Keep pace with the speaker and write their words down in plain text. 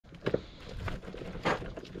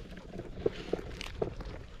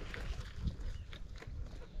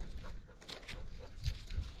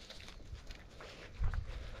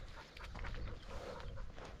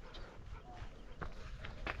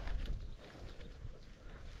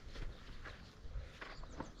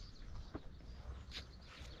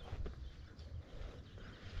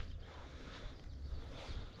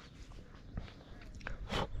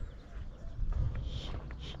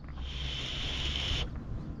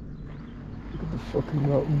fucking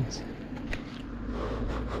mountains.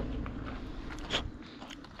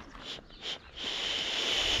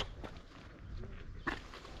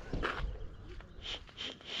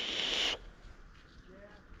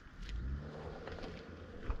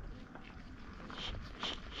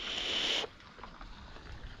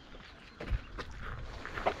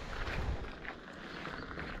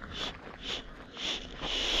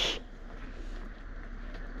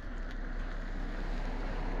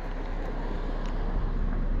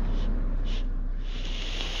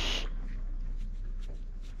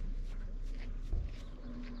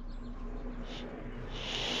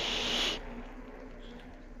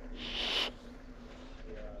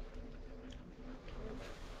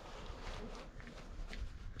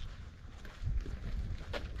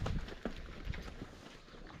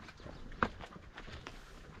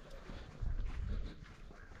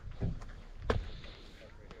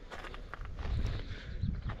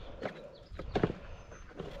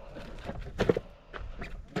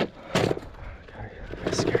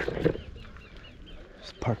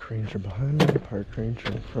 Park ranger behind me, park ranger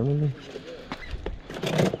in front of me.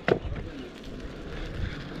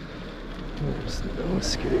 There's no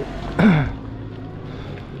escape.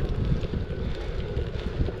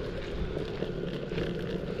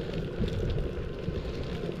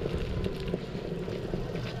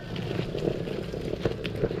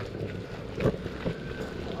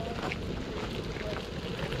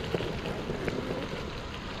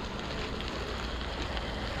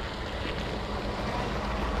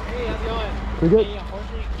 We're good.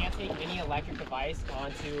 Unfortunately, you can't take any electric device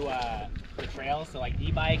onto the trails. So like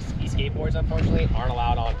e-bikes, e-skateboards, unfortunately, aren't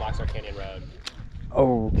allowed on Black Star Canyon Road.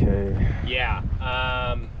 Okay. Yeah.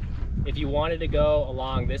 If you wanted to go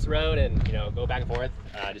along this road and, you know, go back and forth,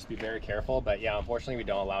 just be very careful. But yeah, unfortunately, we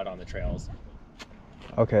don't allow it on the trails.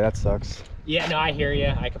 Okay, that sucks. Yeah, no, I hear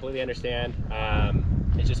you. I completely understand.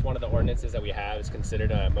 It's just one of the ordinances that we have. It's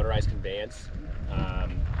considered a motorized conveyance.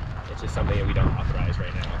 It's just something that we don't authorize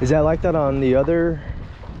right now. Is that like that on the other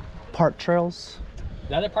park trails?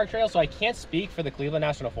 The other park trails, so I can't speak for the Cleveland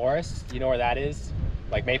National Forest. Do you know where that is?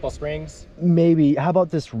 Like Maple Springs? Maybe. How about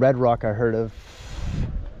this Red Rock I heard of?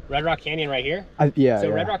 Red Rock Canyon right here? Yeah. So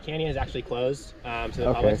yeah. Red Rock Canyon is actually closed to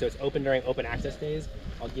the public, so it's open during open access days.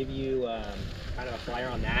 I'll give you kind of a flyer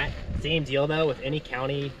on that. Same deal though with any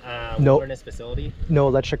county wilderness facility. No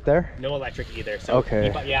electric there? No electric either. So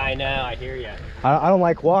okay. Yeah, I know. I hear you. I don't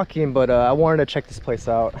like walking, but I wanted to check this place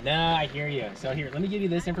out. No, I hear you. So here, let me give you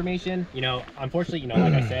this information. You know, unfortunately, you know,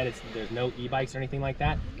 like I said, there's no e-bikes or anything like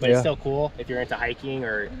that, but it's still cool if you're into hiking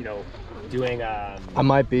or, you know, doing I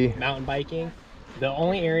might be mountain biking. The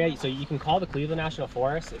only area, so you can call the Cleveland National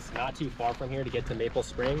Forest. It's not too far from here to get to Maple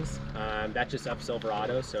Springs. That's just up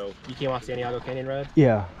Silverado. So you came off Santiago Canyon Road?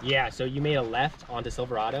 Yeah. Yeah, so you made a left onto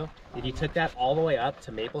Silverado. If you took that all the way up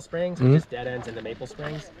to Maple Springs, it just dead ends into Maple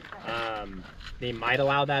Springs. They might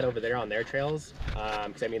allow that over there on their trails.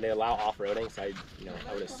 Because I mean, they allow off-roading, so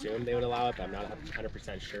I would assume they would allow it, but I'm not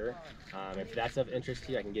 100% sure. If that's of interest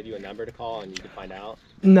to you, I can give you a number to call and you can find out.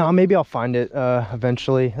 No, maybe I'll find it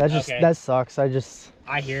eventually. That sucks.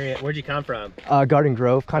 I hear it. Where'd you come from? Garden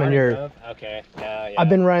Grove, kind of near. Grove? Okay. Yeah. I've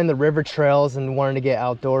been riding the river trails and wanting to get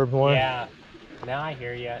outdoor more. Yeah. Now I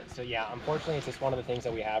hear you. So yeah, unfortunately, it's just one of the things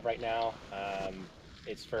that we have right now.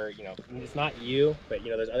 It's for, you know, it's not you, but, you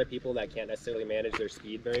know, there's other people that can't necessarily manage their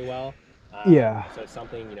speed very well. Yeah. So it's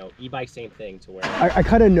something, you know, e-bike, same thing to where. I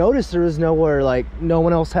kind of noticed there was nowhere, like, no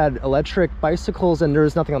one else had electric bicycles and there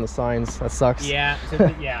was nothing on the signs. That sucks. Yeah.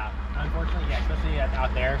 So yeah. Unfortunately, yeah, especially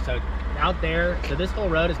out there. So out there, so this whole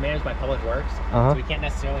road is managed by Public Works. So we can't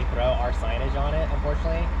necessarily throw our signage on it,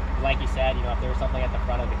 unfortunately. Like you said, you know, if there was something at the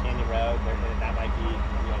front of the canyon road, that might be,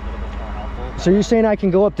 you know, a little bit more helpful. So you're saying I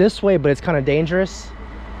can go up this way, but it's kind of dangerous?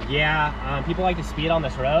 Yeah, people like to speed on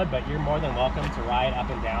this road, but you're more than welcome to ride up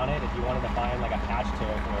and down it if you wanted to find like a patch to,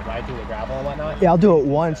 you know, ride through the gravel and whatnot. Yeah, I'll do it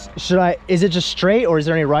once. Is it just straight or is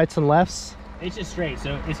there any rights and lefts? It's just straight,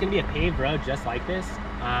 so it's going to be a paved road just like this,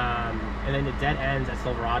 and then the dead ends at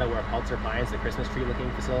Silverado where Peltzer Pines, the Christmas tree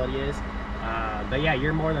looking facility is. But yeah,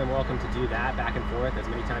 you're more than welcome to do that back and forth as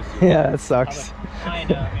many times as you want. Yeah, that sucks. I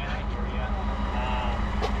know, man, I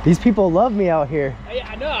hear you. These people love me out here. Yeah,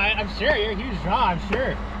 I know, I'm sure, you're a huge draw, I'm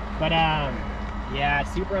sure. But yeah,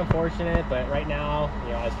 it's super unfortunate, but right now,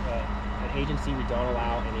 you know, as an agency, we don't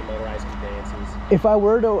allow any motorized conveyances. If I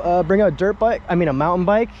were to bring a mountain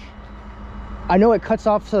bike, I know it cuts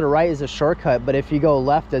off to the right is a shortcut, but if you go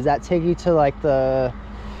left, does that take you to like the...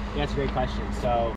 Yeah, that's a great question. So